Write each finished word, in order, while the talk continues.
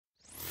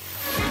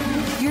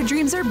Your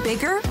dreams are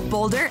bigger,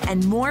 bolder,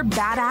 and more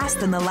badass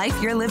than the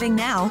life you're living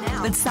now,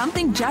 but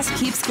something just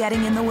keeps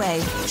getting in the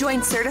way.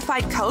 Join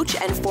certified coach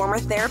and former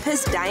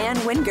therapist Diane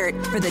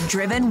Wingert for the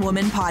Driven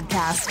Woman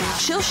podcast.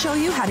 She'll show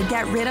you how to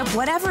get rid of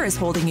whatever is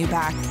holding you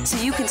back so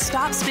you can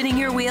stop spinning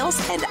your wheels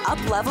and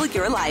up-level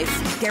your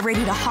life. Get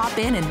ready to hop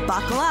in and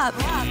buckle up.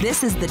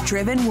 This is the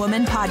Driven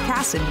Woman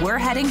podcast, and we're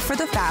heading for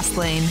the fast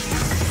lane.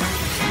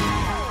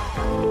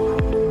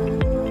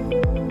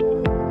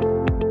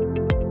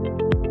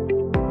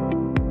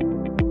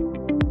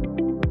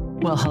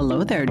 Well,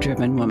 hello there,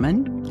 Driven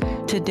Woman.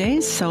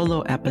 Today's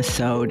solo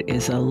episode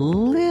is a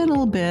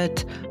little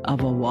bit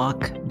of a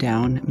walk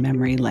down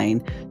memory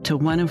lane to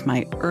one of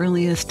my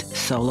earliest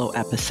solo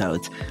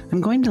episodes.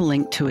 I'm going to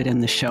link to it in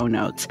the show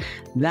notes.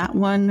 That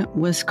one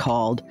was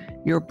called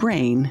Your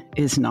Brain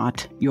is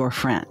Not Your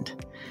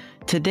Friend.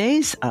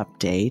 Today's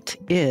update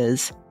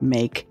is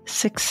Make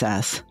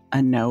Success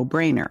a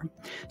No-Brainer.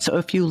 So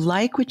if you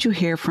like what you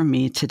hear from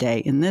me today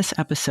in this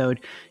episode,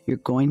 you're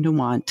going to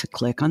want to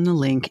click on the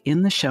link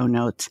in the show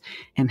notes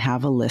and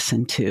have a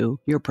listen to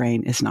Your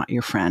Brain is Not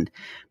Your Friend.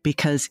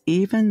 Because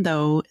even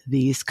though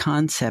these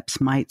concepts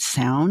might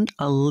sound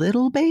a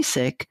little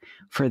basic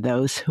for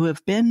those who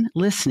have been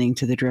listening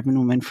to The Driven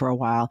Woman for a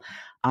while,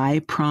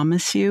 I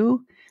promise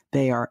you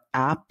they are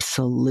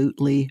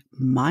absolutely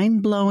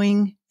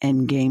mind-blowing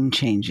and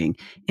game-changing.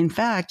 In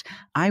fact,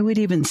 I would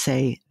even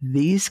say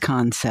these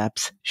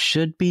concepts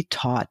should be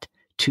taught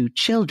to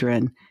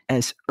children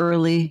as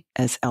early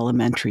as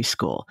elementary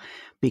school,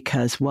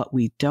 because what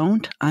we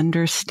don't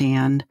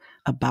understand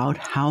about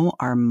how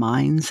our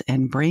minds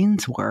and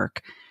brains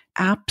work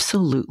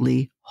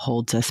absolutely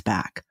holds us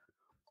back,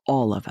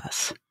 all of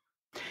us.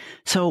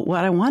 So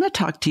what I want to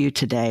talk to you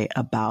today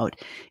about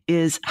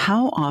is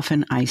how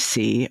often I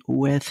see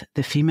with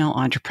the female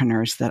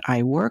entrepreneurs that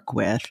I work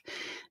with,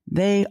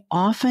 they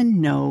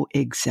often know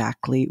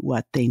exactly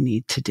what they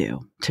need to do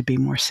to be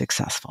more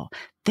successful.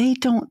 They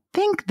don't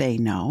think they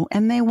know,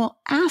 and they will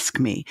ask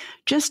me,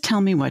 just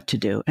tell me what to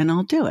do and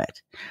I'll do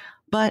it.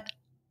 But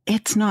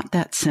it's not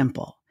that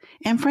simple.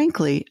 And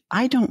frankly,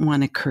 I don't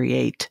want to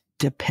create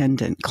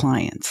dependent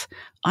clients.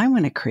 I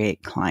want to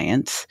create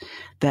clients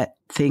that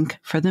think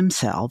for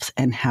themselves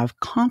and have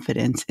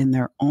confidence in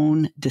their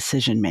own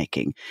decision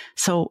making.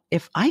 So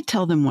if I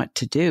tell them what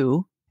to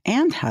do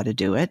and how to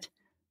do it,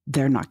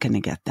 they're not going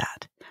to get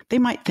that. They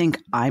might think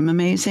I'm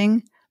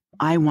amazing.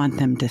 I want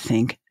them to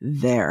think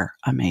they're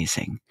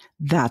amazing.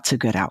 That's a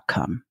good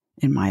outcome,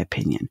 in my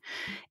opinion.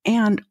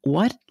 And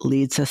what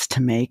leads us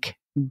to make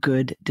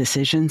good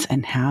decisions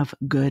and have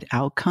good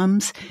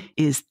outcomes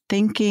is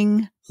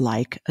thinking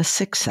like a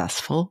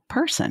successful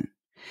person.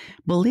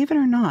 Believe it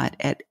or not,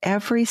 at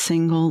every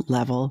single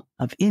level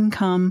of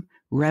income,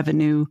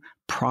 revenue,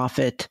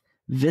 profit,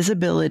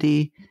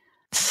 visibility,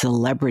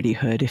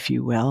 celebrityhood, if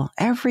you will,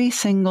 every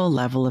single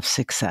level of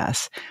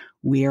success,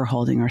 we are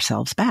holding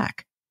ourselves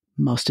back.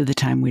 Most of the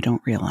time, we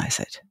don't realize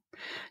it.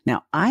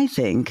 Now, I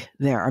think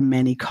there are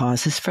many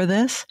causes for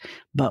this,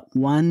 but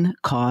one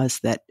cause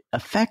that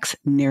affects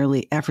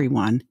nearly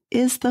everyone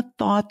is the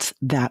thoughts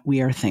that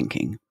we are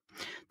thinking.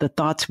 The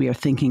thoughts we are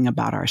thinking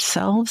about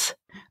ourselves,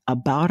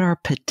 about our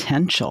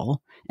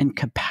potential and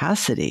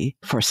capacity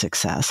for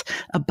success,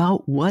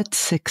 about what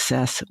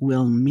success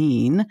will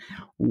mean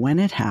when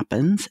it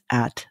happens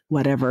at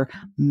whatever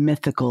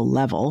mythical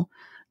level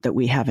that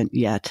we haven't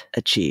yet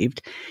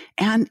achieved.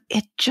 And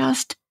it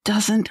just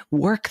doesn't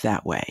work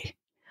that way.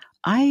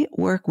 I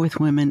work with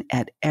women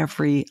at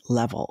every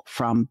level,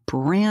 from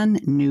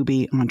brand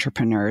newbie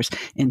entrepreneurs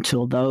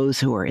until those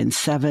who are in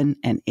 7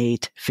 and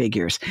 8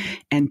 figures.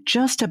 And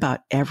just about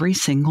every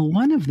single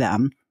one of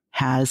them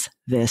has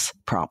this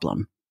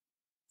problem: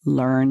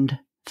 learned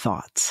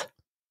thoughts.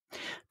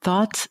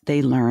 Thoughts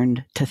they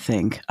learned to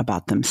think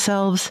about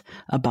themselves,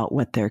 about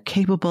what they're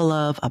capable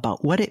of,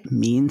 about what it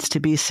means to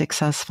be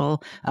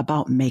successful,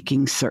 about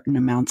making certain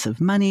amounts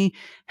of money,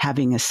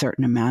 having a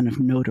certain amount of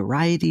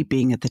notoriety,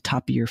 being at the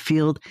top of your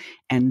field.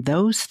 And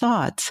those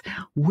thoughts,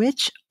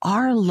 which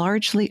are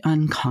largely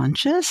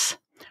unconscious,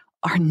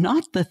 are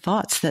not the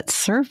thoughts that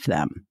serve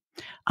them.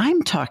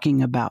 I'm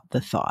talking about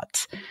the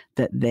thoughts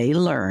that they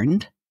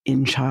learned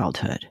in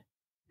childhood.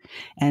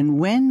 And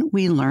when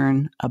we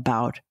learn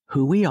about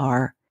who we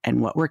are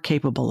and what we're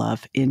capable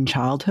of in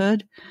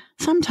childhood,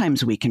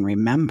 sometimes we can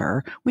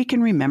remember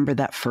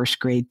that first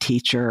grade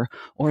teacher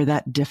or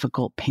that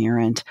difficult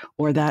parent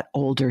or that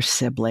older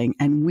sibling,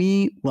 and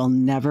we will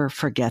never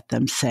forget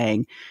them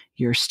saying,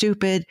 "You're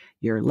stupid,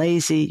 you're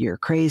lazy, you're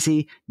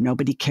crazy,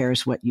 nobody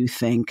cares what you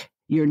think,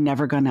 you're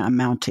never going to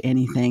amount to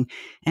anything,"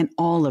 and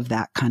all of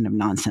that kind of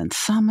nonsense.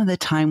 Some of the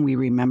time we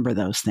remember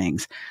those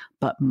things,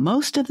 but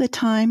most of the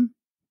time,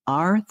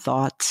 our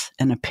thoughts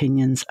and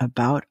opinions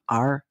about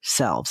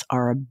ourselves,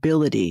 our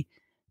ability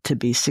to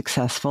be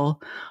successful,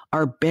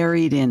 are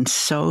buried in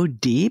so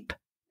deep,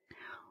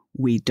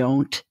 we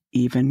don't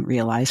even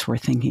realize we're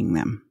thinking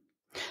them.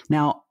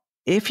 Now,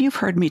 if you've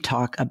heard me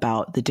talk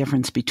about the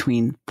difference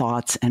between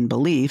thoughts and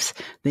beliefs,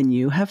 then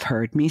you have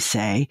heard me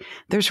say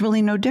there's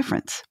really no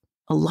difference.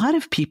 a lot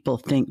of people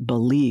think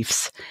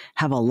beliefs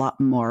have a lot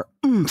more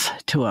oomph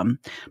to them,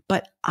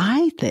 but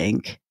I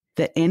think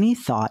that any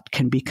thought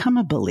can become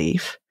a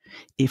belief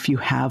if you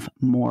have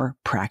more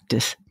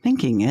practice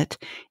thinking it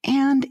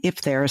and if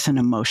there's an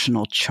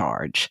emotional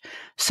charge.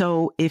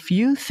 So if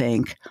you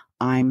think,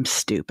 I'm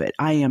stupid,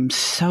 I am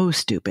so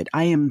stupid,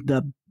 I am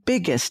the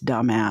biggest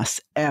dumbass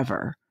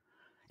ever,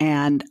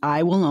 and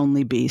I will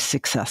only be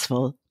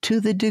successful to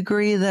the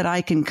degree that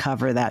I can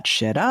cover that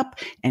shit up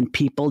and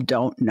people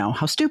don't know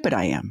how stupid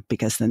I am,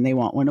 because then they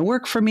won't want to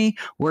work for me,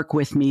 work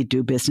with me,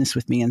 do business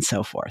with me, and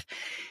so forth.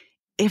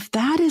 If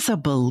that is a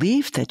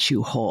belief that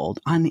you hold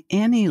on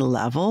any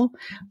level,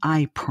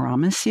 I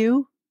promise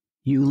you,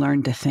 you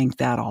learned to think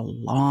that a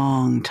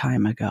long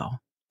time ago.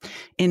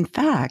 In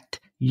fact,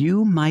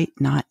 you might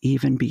not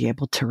even be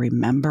able to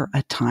remember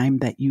a time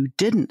that you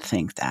didn't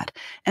think that.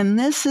 And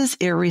this is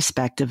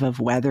irrespective of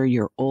whether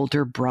your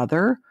older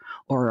brother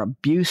or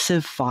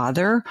abusive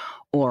father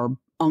or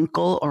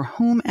uncle or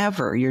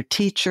whomever, your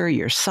teacher,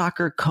 your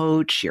soccer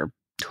coach, your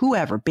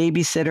whoever,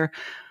 babysitter,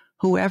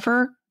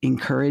 whoever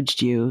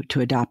encouraged you to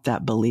adopt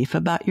that belief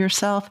about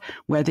yourself,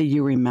 whether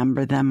you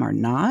remember them or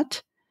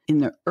not. In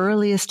the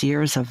earliest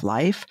years of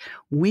life,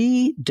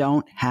 we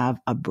don't have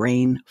a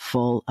brain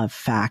full of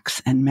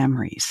facts and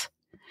memories.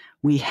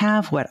 We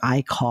have what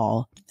I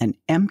call an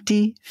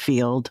empty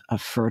field of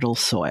fertile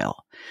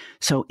soil.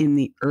 So in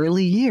the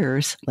early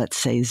years, let's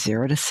say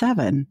 0 to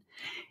 7,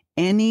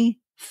 any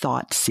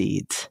thought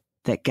seeds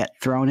that get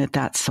thrown at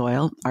that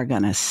soil are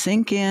going to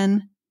sink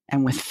in,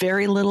 and with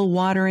very little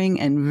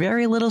watering and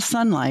very little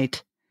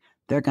sunlight,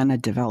 they're going to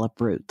develop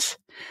roots.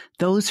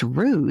 Those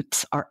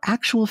roots are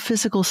actual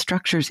physical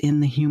structures in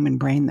the human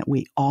brain that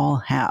we all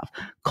have,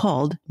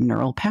 called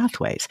neural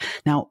pathways.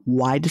 Now,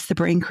 why does the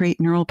brain create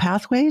neural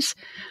pathways?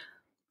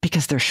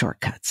 Because they're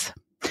shortcuts.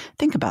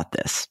 Think about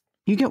this.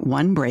 You get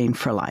one brain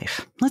for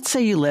life. Let's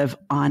say you live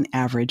on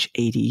average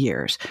 80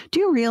 years. Do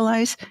you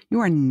realize you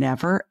are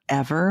never,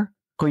 ever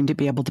going to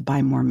be able to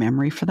buy more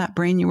memory for that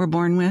brain you were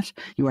born with?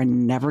 You are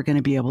never going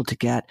to be able to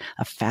get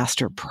a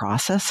faster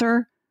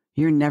processor.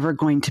 You're never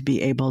going to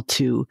be able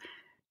to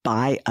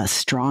buy a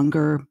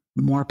stronger,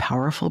 more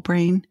powerful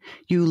brain.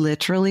 You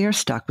literally are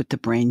stuck with the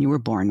brain you were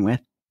born with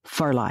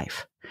for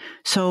life.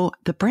 So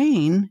the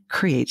brain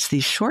creates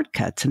these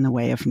shortcuts in the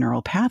way of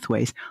neural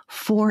pathways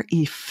for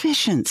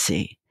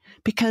efficiency,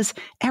 because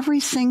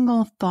every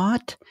single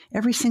thought,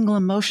 every single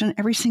emotion,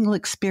 every single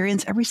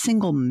experience, every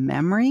single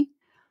memory,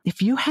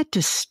 if you had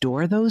to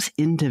store those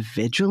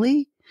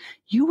individually,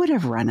 you would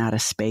have run out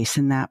of space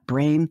in that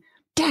brain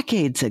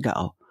decades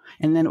ago.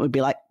 And then it would be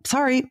like,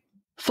 sorry,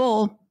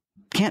 full,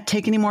 can't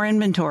take any more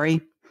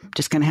inventory.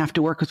 Just going to have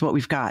to work with what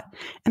we've got.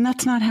 And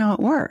that's not how it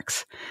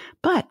works.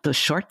 But those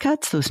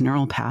shortcuts, those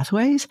neural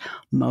pathways,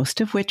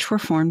 most of which were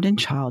formed in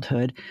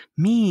childhood,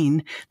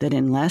 mean that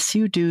unless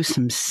you do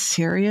some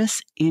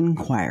serious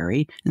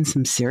inquiry and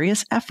some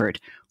serious effort,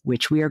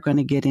 which we are going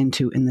to get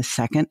into in the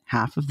second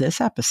half of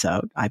this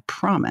episode, I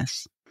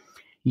promise,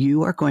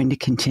 you are going to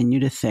continue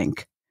to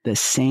think the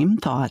same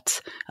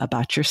thoughts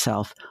about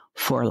yourself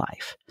for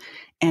life.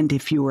 And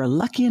if you were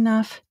lucky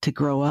enough to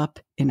grow up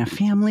in a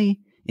family,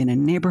 in a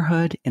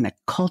neighborhood, in a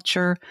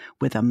culture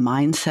with a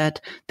mindset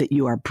that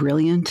you are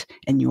brilliant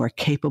and you are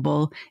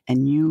capable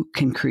and you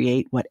can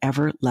create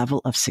whatever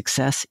level of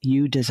success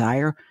you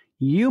desire,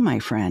 you, my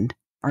friend,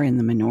 are in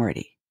the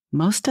minority.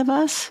 Most of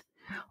us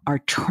are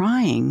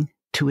trying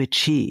to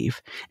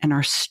achieve and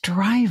are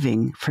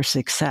striving for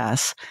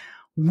success,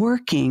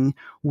 working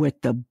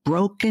with the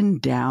broken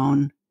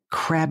down,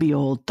 crabby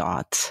old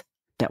thoughts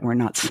that we're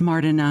not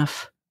smart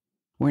enough,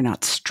 we're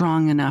not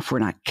strong enough, we're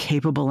not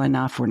capable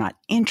enough, we're not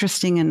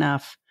interesting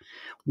enough.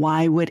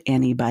 Why would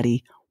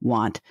anybody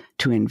want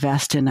to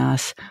invest in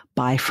us,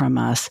 buy from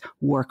us,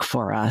 work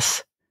for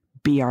us,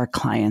 be our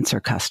clients or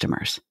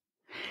customers?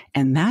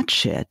 And that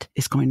shit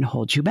is going to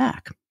hold you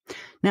back.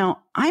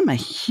 Now, I'm a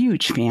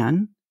huge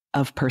fan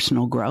of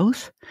personal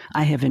growth.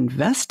 I have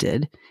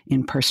invested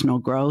in personal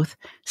growth,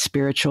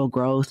 spiritual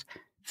growth,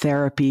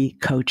 therapy,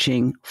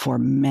 coaching for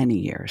many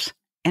years.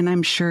 And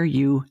I'm sure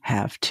you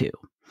have too.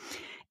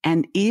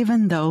 And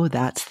even though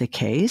that's the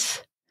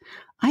case,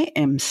 I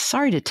am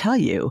sorry to tell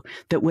you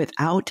that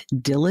without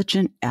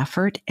diligent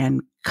effort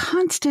and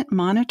constant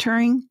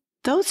monitoring,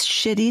 those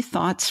shitty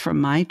thoughts from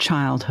my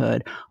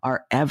childhood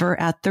are ever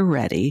at the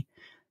ready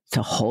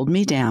to hold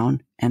me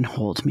down and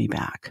hold me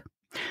back.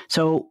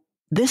 So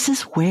this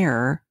is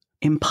where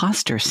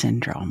imposter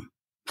syndrome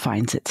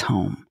finds its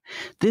home.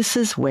 This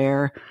is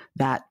where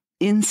that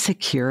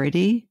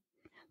insecurity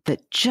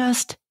that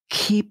just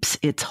keeps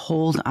its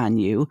hold on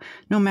you,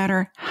 no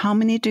matter how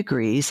many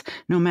degrees,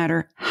 no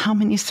matter how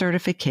many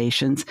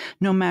certifications,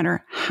 no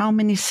matter how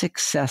many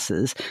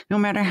successes, no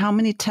matter how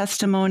many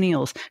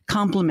testimonials,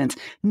 compliments,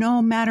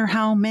 no matter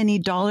how many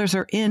dollars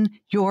are in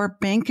your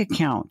bank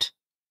account,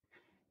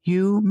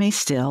 you may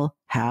still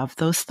have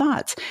those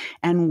thoughts.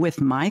 And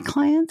with my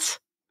clients,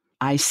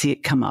 I see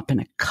it come up in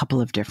a couple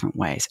of different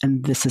ways.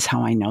 And this is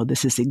how I know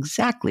this is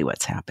exactly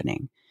what's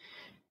happening.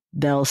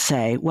 They'll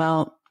say,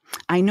 well,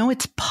 I know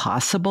it's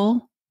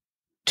possible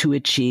to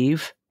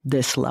achieve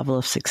this level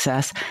of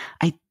success.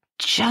 I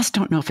just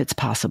don't know if it's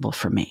possible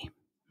for me.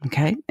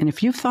 Okay. And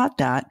if you've thought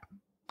that,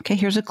 okay,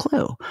 here's a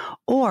clue.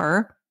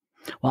 Or,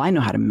 well, I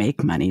know how to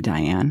make money,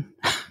 Diane.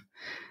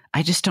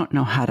 I just don't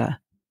know how to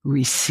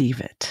receive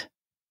it.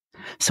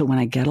 So when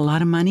I get a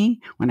lot of money,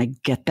 when I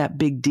get that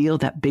big deal,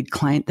 that big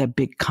client, that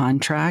big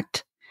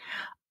contract,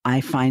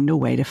 I find a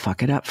way to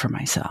fuck it up for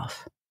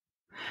myself.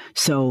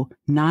 So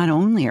not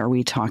only are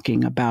we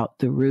talking about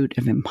the root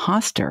of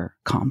imposter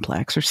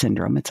complex or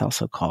syndrome, it's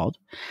also called,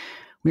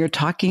 we are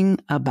talking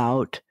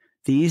about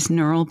these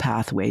neural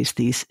pathways,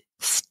 these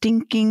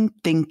stinking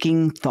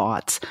thinking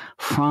thoughts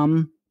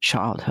from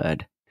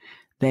childhood.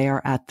 They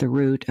are at the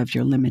root of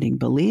your limiting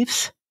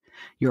beliefs,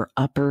 your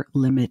upper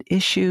limit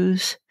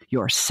issues,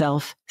 your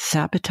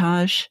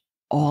self-sabotage,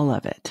 all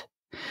of it.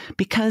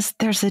 Because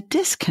there's a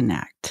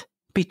disconnect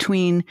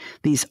between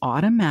these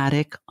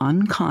automatic,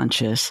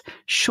 unconscious,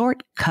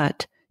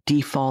 shortcut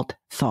default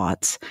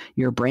thoughts.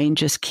 Your brain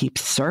just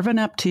keeps serving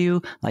up to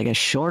you like a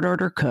short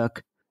order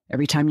cook.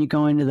 Every time you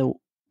go into the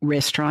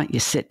restaurant, you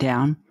sit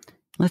down.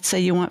 Let's say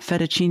you want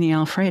fettuccine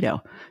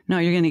Alfredo. No,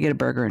 you're going to get a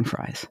burger and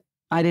fries.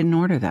 I didn't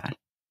order that.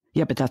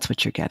 Yeah, but that's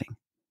what you're getting.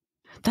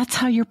 That's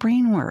how your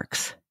brain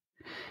works.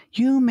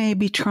 You may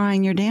be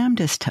trying your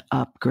damnedest to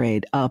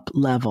upgrade, up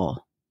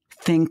level,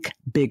 think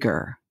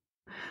bigger.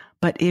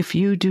 But if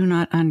you do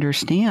not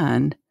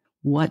understand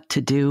what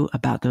to do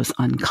about those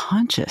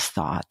unconscious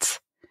thoughts,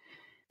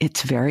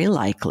 it's very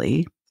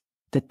likely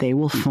that they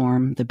will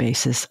form the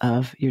basis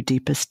of your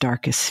deepest,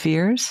 darkest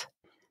fears,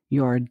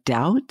 your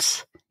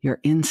doubts, your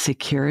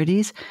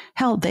insecurities.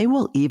 Hell, they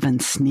will even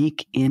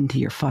sneak into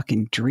your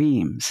fucking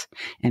dreams.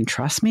 And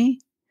trust me,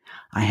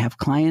 I have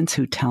clients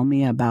who tell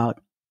me about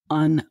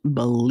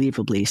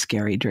unbelievably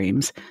scary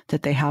dreams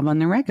that they have on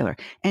the regular.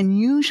 And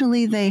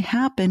usually they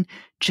happen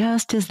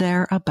just as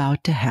they're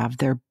about to have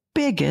their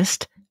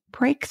biggest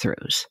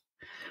breakthroughs.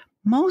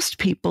 Most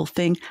people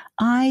think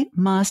I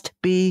must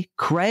be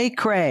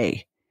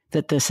cray-cray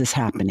that this is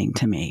happening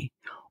to me.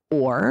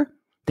 Or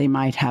they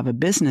might have a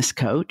business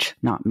coach,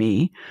 not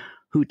me,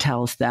 who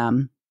tells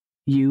them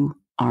you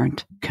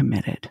aren't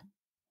committed.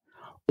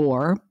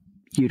 Or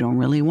you don't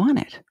really want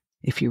it.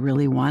 If you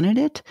really wanted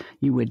it,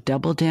 you would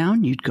double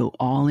down, you'd go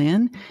all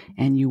in,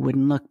 and you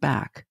wouldn't look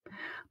back.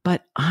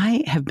 But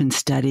I have been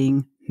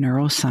studying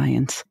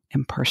neuroscience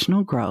and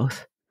personal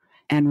growth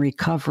and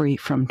recovery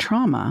from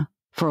trauma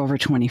for over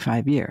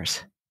 25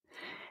 years.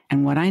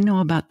 And what I know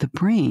about the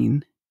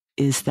brain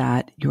is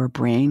that your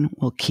brain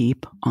will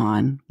keep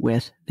on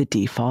with the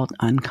default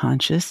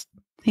unconscious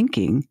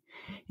thinking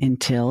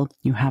until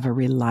you have a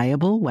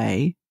reliable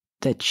way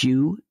that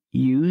you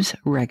use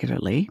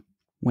regularly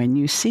when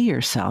you see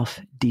yourself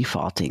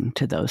defaulting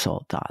to those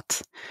old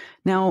thoughts.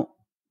 Now,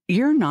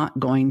 you're not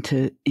going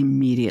to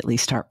immediately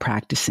start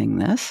practicing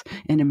this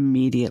and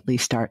immediately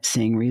start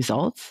seeing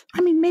results.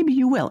 I mean, maybe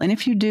you will. And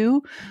if you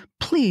do,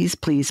 please,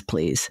 please,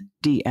 please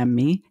DM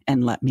me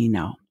and let me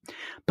know.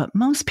 But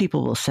most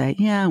people will say,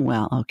 yeah,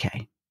 well,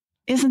 okay.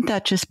 Isn't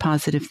that just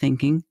positive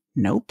thinking?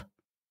 Nope.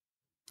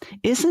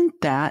 Isn't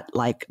that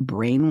like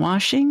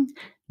brainwashing?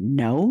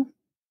 No.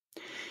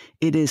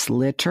 It is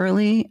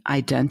literally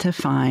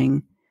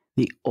identifying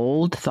the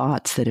old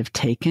thoughts that have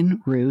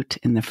taken root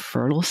in the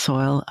fertile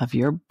soil of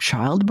your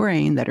child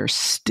brain that are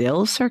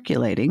still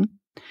circulating.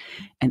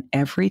 And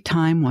every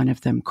time one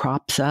of them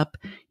crops up,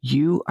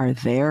 you are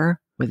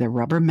there with a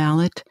rubber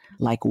mallet,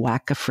 like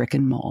whack a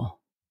frickin' mole.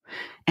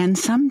 And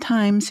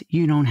sometimes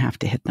you don't have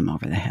to hit them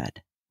over the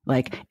head.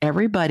 Like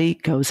everybody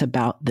goes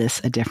about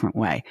this a different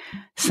way.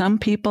 Some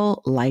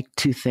people like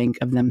to think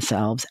of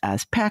themselves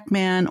as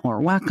Pac-Man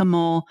or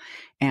whack-a-mole.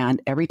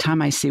 And every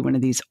time I see one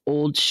of these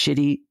old,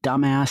 shitty,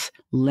 dumbass,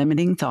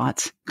 limiting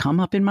thoughts come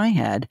up in my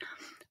head,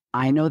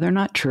 I know they're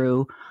not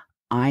true.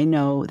 I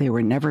know they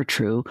were never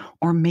true,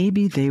 or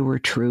maybe they were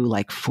true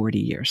like 40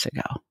 years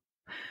ago.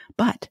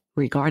 But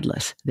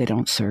regardless, they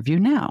don't serve you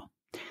now.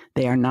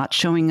 They are not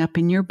showing up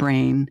in your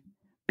brain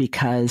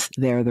because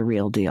they're the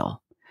real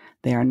deal.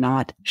 They are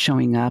not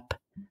showing up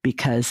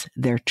because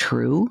they're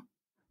true,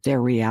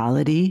 they're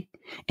reality,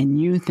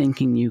 and you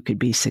thinking you could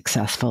be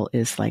successful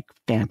is like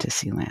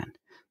fantasy land.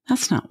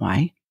 That's not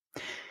why.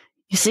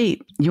 You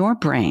see, your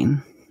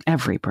brain,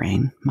 every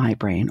brain, my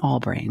brain, all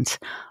brains,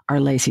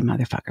 are lazy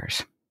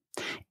motherfuckers.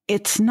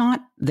 It's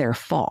not their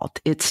fault.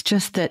 It's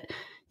just that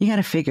you got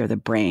to figure the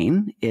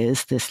brain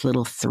is this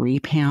little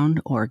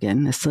 3-pound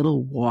organ, this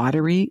little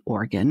watery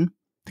organ,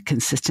 the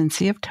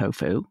consistency of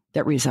tofu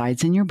that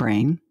resides in your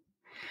brain.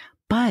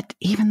 But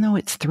even though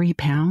it's 3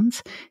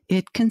 pounds,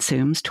 it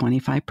consumes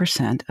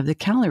 25% of the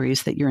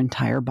calories that your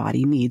entire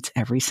body needs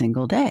every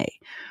single day.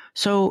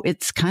 So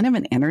it's kind of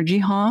an energy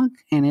hog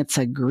and it's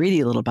a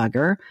greedy little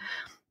bugger,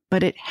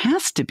 but it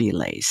has to be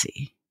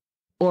lazy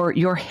or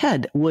your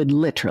head would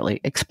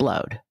literally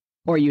explode,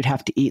 or you'd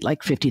have to eat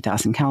like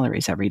 50,000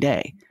 calories every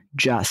day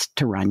just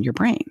to run your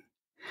brain.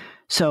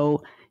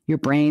 So your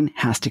brain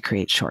has to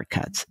create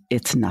shortcuts.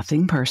 It's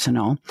nothing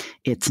personal.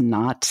 It's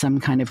not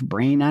some kind of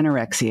brain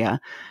anorexia.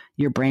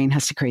 Your brain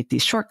has to create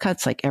these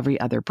shortcuts like every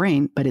other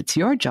brain, but it's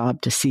your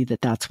job to see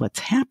that that's what's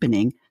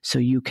happening so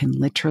you can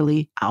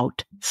literally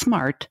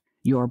outsmart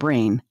your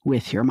brain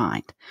with your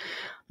mind.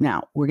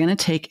 Now, we're going to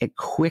take a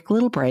quick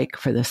little break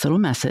for this little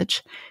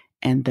message,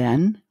 and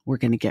then we're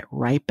going to get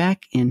right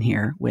back in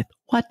here with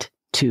what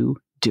to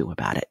do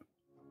about it.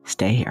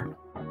 Stay here.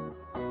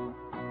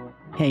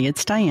 Hey,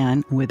 it's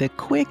Diane with a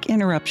quick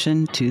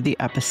interruption to the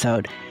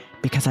episode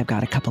because I've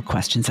got a couple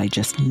questions I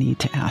just need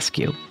to ask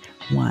you.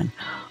 One,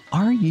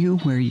 are you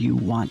where you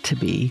want to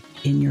be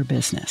in your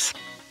business?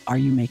 Are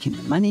you making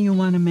the money you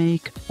want to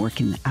make,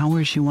 working the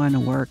hours you want to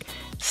work,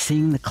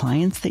 seeing the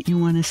clients that you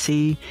want to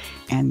see,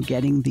 and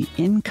getting the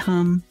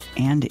income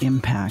and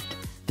impact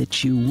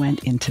that you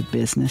went into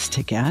business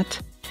to get?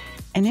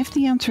 And if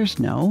the answer is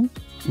no,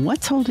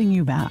 what's holding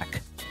you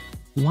back?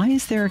 Why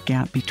is there a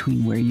gap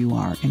between where you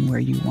are and where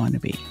you want to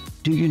be?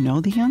 Do you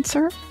know the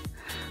answer?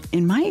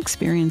 In my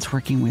experience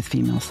working with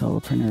female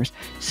solopreneurs,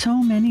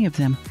 so many of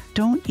them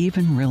don't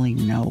even really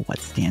know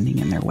what's standing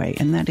in their way,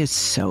 and that is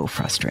so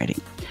frustrating.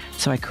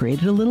 So I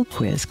created a little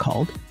quiz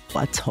called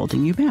What's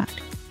Holding You Back?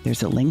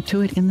 There's a link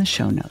to it in the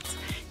show notes.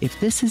 If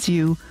this is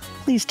you,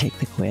 please take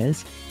the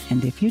quiz,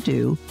 and if you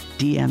do,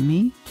 DM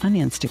me on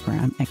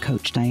Instagram at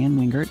Coach Diane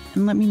Wingert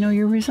and let me know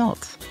your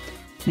results.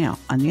 Now,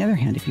 on the other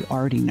hand, if you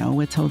already know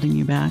what's holding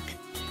you back,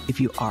 if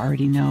you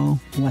already know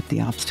what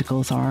the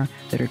obstacles are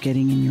that are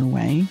getting in your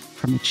way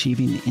from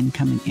achieving the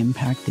income and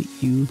impact that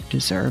you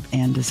deserve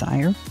and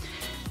desire,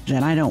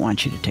 then I don't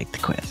want you to take the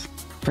quiz.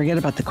 Forget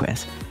about the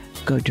quiz.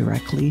 Go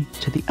directly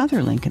to the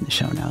other link in the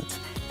show notes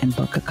and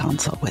book a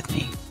consult with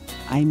me.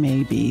 I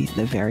may be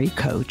the very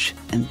coach,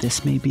 and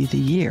this may be the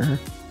year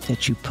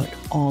that you put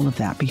all of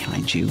that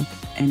behind you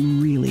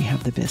and really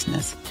have the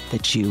business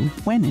that you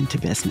went into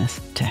business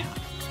to have.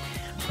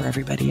 For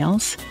everybody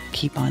else,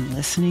 keep on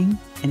listening.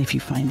 And if you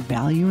find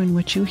value in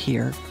what you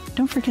hear,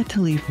 don't forget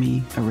to leave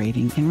me a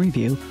rating and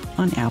review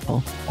on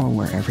Apple or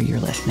wherever you're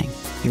listening.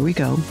 Here we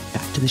go.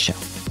 Back to the show.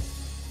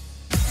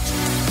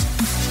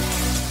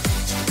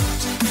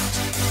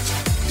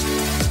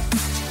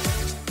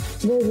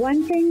 Well,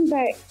 one thing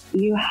that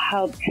you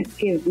helped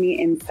give me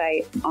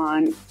insight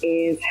on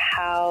is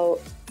how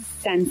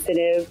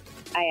sensitive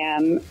I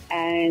am.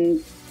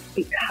 And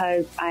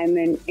because I'm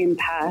an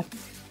empath,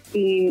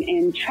 being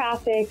in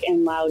traffic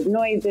and loud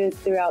noises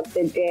throughout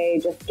the day,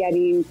 just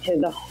getting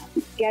to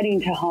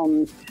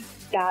homes,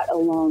 that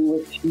alone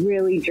was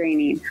really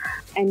draining.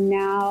 And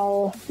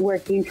now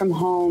working from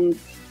home,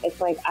 it's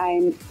like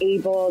I'm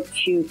able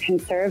to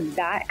conserve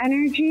that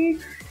energy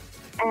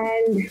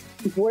and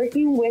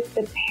working with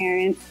the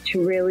parents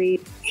to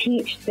really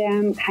teach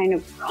them kind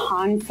of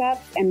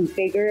concepts and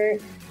bigger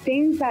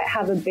things that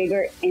have a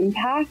bigger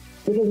impact.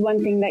 Because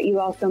one thing that you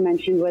also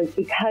mentioned was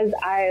because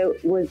I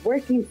was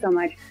working so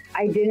much,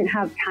 I didn't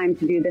have time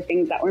to do the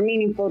things that were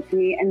meaningful to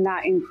me, and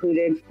that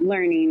included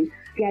learning.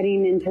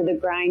 Getting into the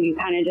grind, you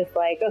kind of just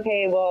like,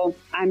 okay, well,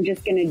 I'm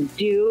just going to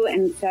do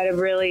instead of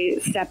really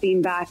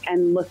stepping back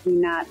and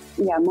looking at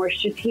more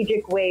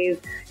strategic ways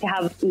to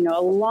have,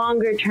 a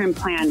longer term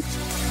plan.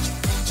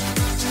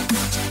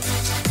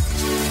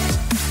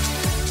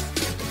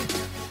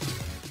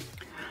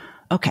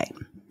 Okay,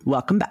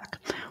 welcome back.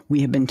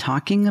 We have been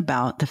talking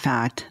about the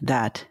fact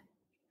that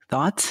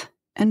thoughts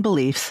and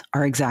beliefs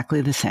are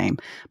exactly the same.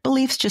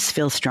 Beliefs just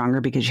feel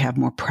stronger because you have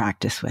more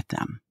practice with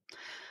them.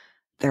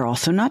 They're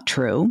also not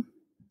true,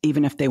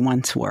 even if they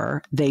once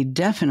were. They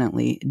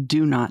definitely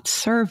do not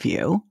serve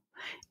you.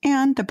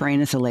 And the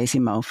brain is a lazy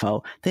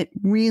mofo that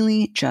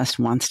really just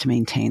wants to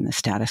maintain the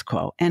status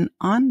quo. And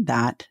on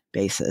that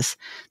basis,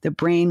 the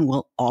brain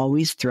will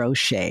always throw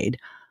shade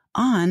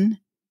on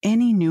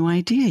any new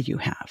idea you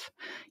have.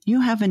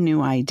 You have a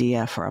new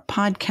idea for a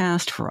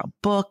podcast, for a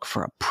book,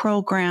 for a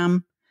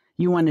program.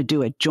 You want to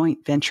do a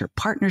joint venture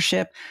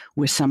partnership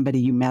with somebody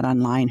you met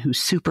online who's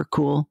super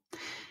cool.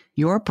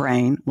 Your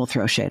brain will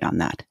throw shade on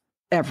that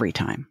every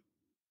time.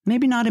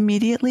 Maybe not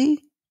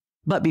immediately,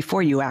 but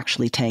before you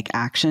actually take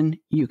action,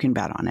 you can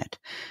bet on it.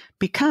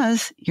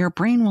 Because your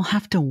brain will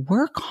have to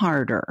work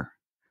harder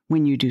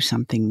when you do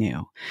something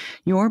new.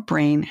 Your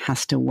brain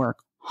has to work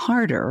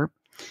harder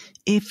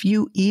if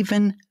you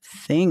even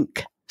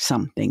think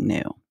something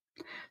new.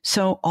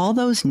 So all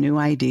those new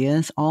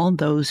ideas, all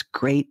those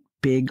great,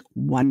 big,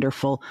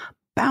 wonderful,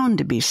 bound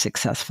to be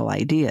successful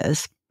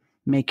ideas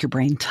make your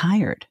brain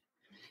tired.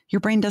 Your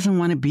brain doesn't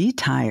want to be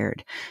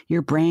tired.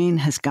 Your brain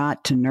has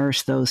got to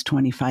nurse those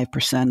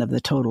 25% of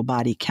the total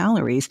body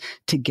calories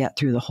to get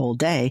through the whole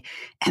day,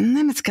 and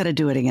then it's got to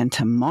do it again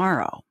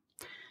tomorrow.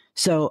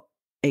 So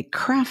a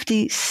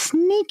crafty,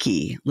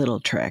 sneaky little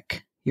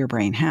trick your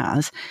brain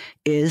has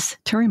is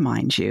to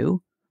remind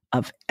you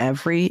of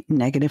every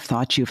negative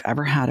thought you've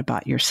ever had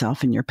about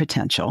yourself and your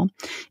potential.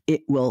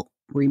 It will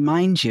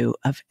remind you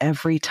of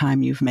every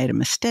time you've made a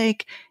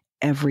mistake,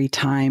 every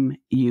time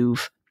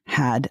you've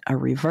had a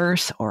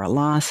reverse or a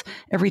loss,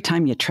 every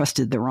time you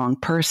trusted the wrong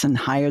person,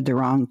 hired the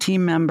wrong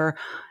team member,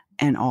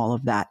 and all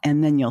of that.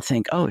 And then you'll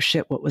think, oh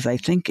shit, what was I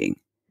thinking?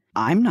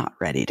 I'm not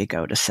ready to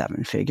go to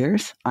 7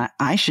 figures.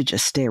 I should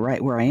just stay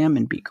right where I am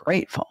and be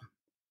grateful.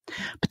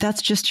 But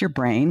that's just your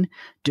brain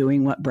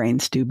doing what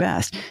brains do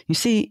best. You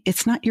see,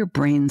 it's not your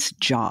brain's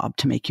job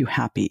to make you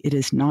happy. It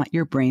is not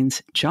your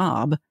brain's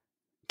job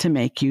to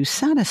make you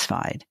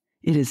satisfied.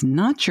 It is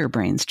not your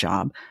brain's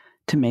job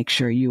to make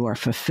sure you are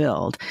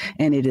fulfilled.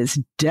 And it is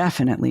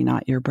definitely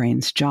not your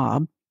brain's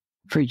job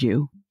for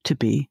you to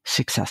be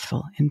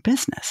successful in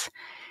business.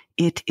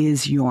 It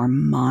is your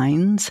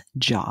mind's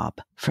job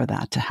for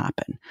that to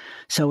happen.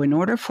 So in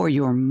order for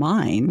your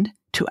mind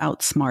to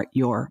outsmart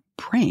your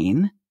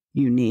brain,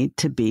 you need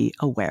to be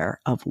aware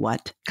of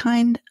what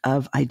kind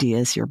of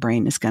ideas your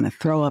brain is going to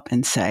throw up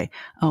and say,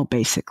 oh,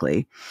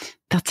 basically,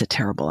 that's a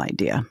terrible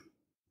idea.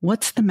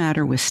 What's the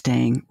matter with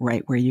staying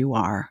right where you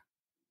are?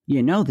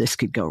 You know this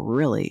could go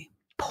really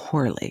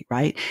poorly,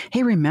 right?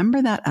 Hey,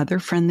 remember that other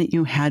friend that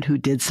you had who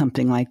did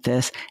something like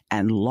this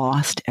and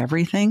lost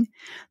everything?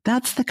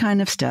 That's the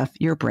kind of stuff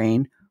your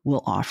brain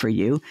will offer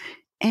you,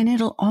 and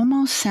it'll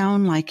almost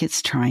sound like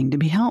it's trying to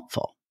be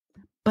helpful,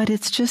 but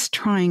it's just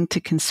trying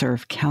to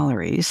conserve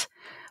calories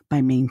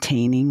by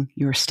maintaining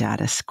your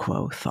status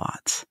quo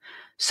thoughts.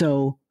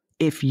 So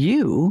if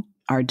you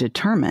are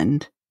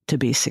determined to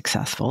be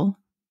successful,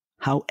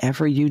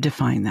 however you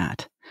define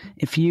that,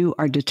 if you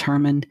are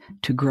determined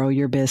to grow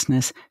your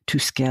business, to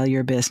scale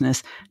your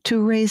business,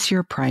 to raise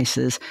your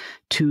prices,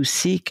 to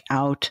seek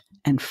out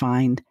and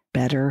find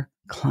better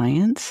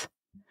clients,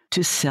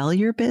 to sell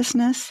your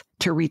business,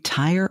 to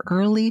retire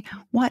early,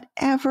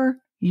 whatever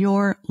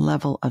your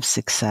level of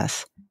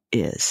success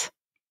is,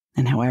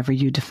 and however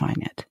you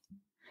define it,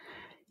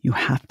 you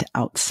have to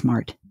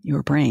outsmart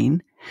your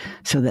brain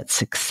so that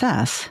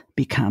success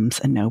becomes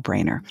a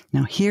no-brainer.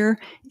 Now, here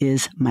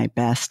is my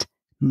best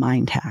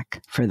mind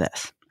hack for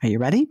this. Are you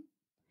ready?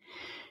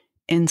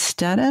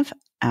 Instead of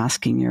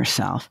asking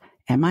yourself,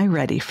 am I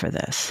ready for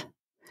this?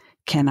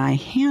 Can I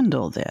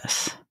handle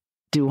this?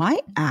 Do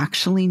I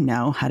actually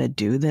know how to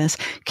do this?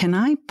 Can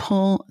I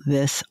pull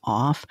this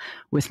off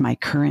with my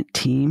current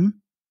team?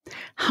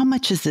 How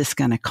much is this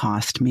going to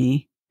cost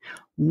me?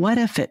 What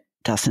if it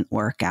doesn't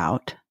work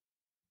out?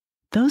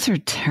 Those are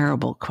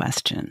terrible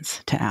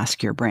questions to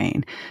ask your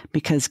brain,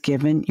 because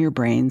given your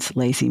brain's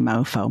lazy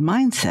mofo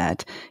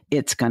mindset,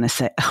 it's going to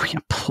say, oh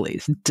yeah,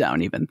 please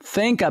don't even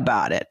think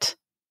about it.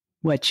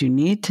 What you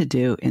need to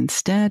do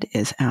instead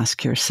is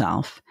ask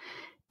yourself,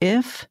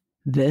 if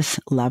this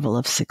level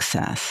of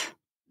success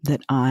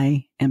that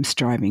I am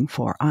striving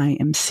for, I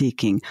am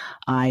seeking,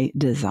 I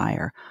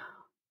desire,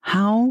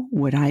 how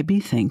would I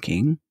be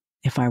thinking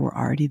if I were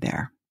already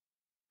there?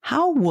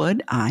 How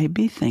would I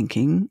be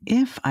thinking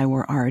if I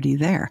were already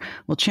there?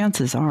 Well,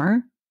 chances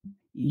are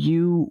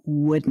you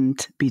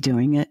wouldn't be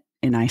doing it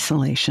in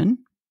isolation.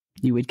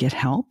 You would get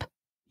help.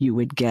 You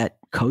would get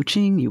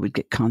coaching. You would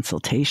get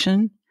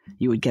consultation.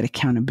 You would get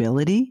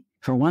accountability,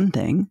 for one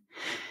thing.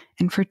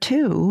 And for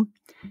two,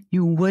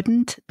 you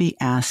wouldn't be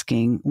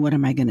asking, what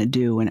am I going to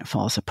do when it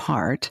falls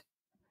apart?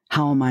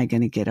 How am I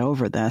going to get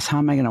over this? How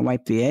am I going to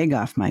wipe the egg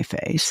off my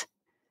face?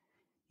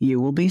 You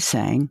will be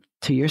saying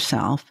to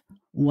yourself,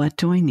 what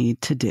do I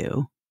need to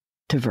do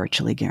to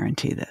virtually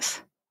guarantee this?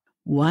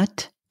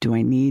 What do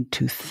I need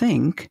to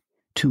think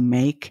to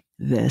make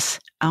this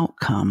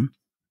outcome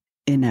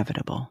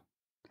inevitable?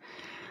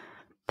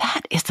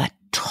 That is a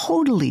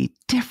totally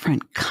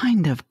different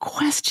kind of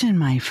question,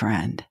 my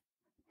friend.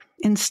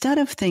 Instead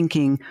of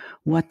thinking,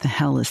 what the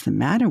hell is the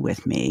matter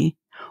with me?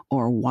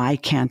 Or why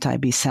can't I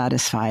be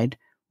satisfied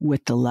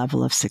with the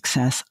level of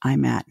success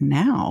I'm at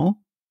now?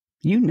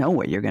 You know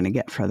what you're going to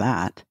get for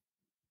that.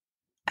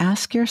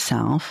 Ask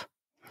yourself,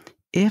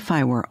 if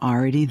I were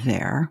already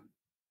there,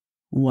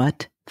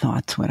 what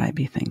thoughts would I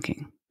be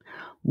thinking?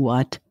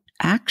 What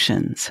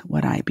actions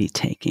would I be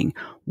taking?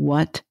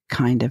 What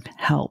kind of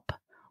help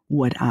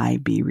would I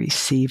be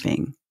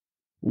receiving?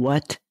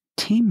 What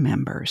team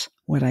members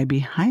would I be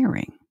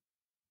hiring?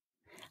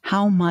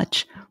 How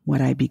much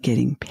would I be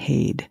getting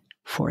paid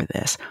for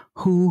this?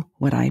 Who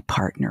would I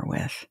partner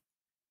with?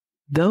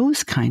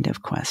 Those kind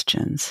of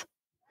questions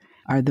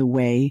are the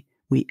way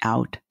we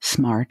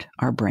outsmart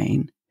our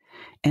brain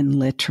and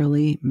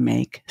literally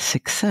make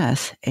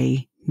success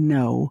a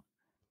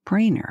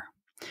no-brainer.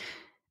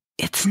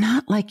 It's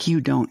not like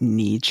you don't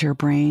need your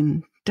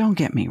brain. Don't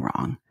get me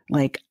wrong.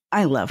 Like,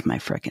 I love my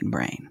frickin'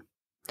 brain.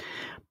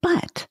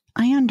 But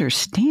I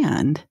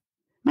understand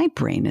my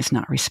brain is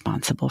not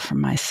responsible for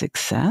my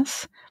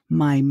success.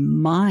 My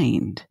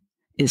mind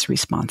is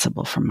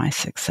responsible for my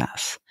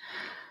success.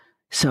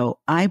 So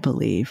I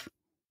believe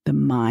the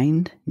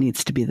mind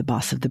needs to be the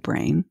boss of the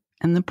brain,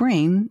 and the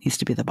brain needs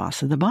to be the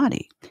boss of the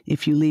body.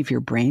 If you leave your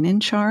brain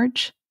in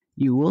charge,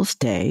 you will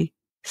stay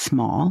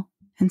small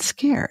and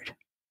scared.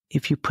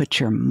 If you put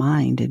your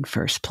mind in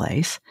first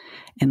place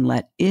and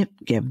let it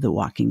give the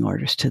walking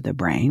orders to the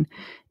brain,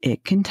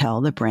 it can tell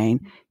the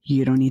brain,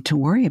 you don't need to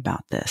worry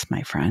about this,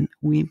 my friend.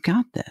 We've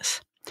got this.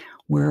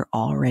 We're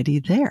already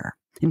there.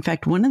 In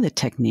fact, one of the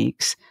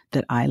techniques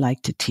that I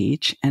like to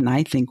teach and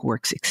I think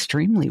works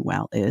extremely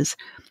well is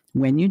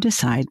when you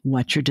decide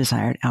what your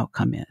desired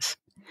outcome is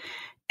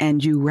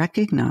and you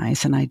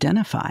recognize and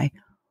identify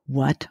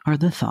what are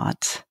the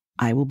thoughts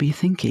I will be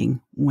thinking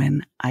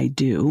when I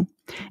do,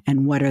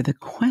 and what are the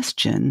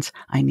questions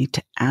I need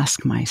to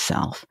ask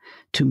myself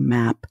to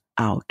map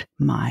out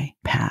my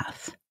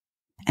path.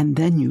 And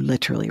then you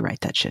literally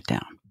write that shit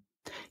down.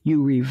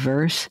 You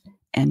reverse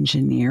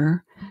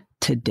engineer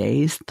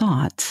today's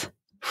thoughts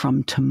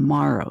from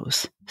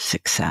tomorrow's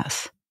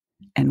success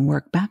and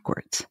work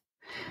backwards.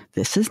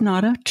 This is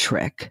not a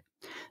trick.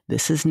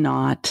 This is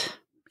not,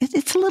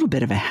 it's a little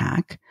bit of a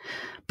hack,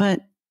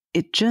 but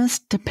it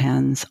just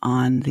depends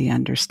on the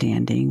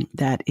understanding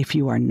that if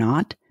you are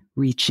not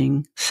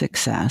reaching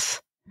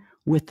success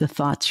with the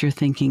thoughts you're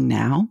thinking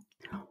now,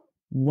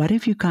 what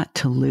have you got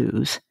to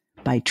lose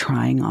by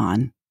trying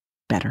on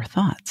better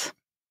thoughts?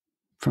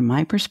 From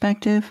my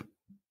perspective,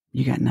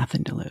 you got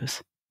nothing to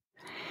lose.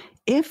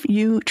 If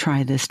you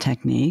try this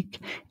technique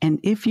and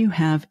if you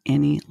have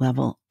any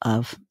level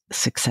of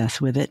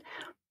success with it,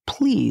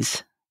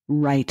 please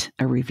write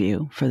a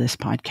review for this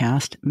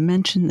podcast,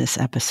 mention this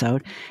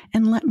episode,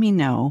 and let me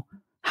know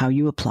how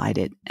you applied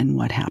it and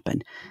what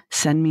happened.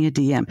 Send me a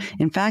DM.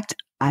 In fact,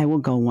 I will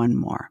go one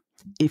more.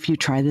 If you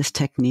try this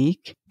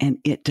technique and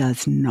it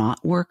does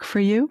not work for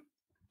you,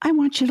 I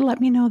want you to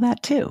let me know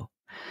that too,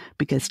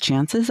 because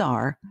chances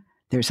are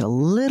there's a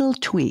little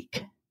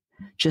tweak,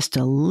 just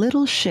a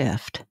little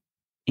shift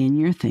in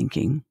your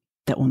thinking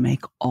that will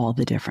make all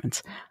the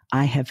difference.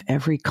 I have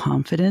every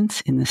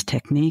confidence in this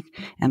technique,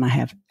 and I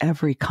have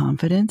every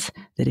confidence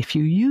that if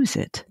you use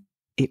it,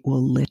 it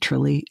will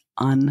literally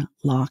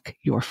unlock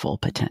your full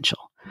potential.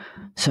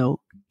 So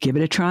give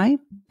it a try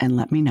and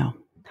let me know.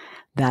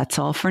 That's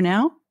all for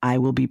now. I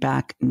will be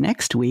back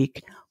next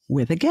week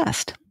with a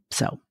guest.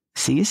 So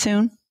see you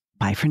soon.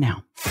 Bye for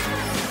now.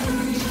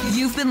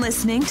 You've been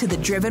listening to the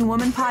Driven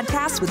Woman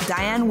podcast with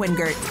Diane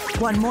Wingert.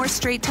 Want more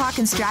straight talk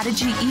and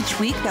strategy each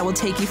week that will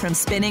take you from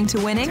spinning to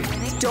winning?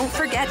 Don't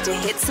forget to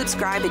hit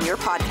subscribe in your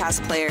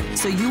podcast player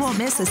so you won't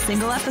miss a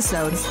single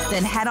episode.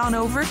 Then head on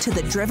over to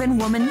the Driven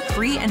Woman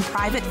free and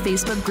private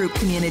Facebook group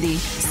community.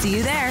 See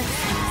you there.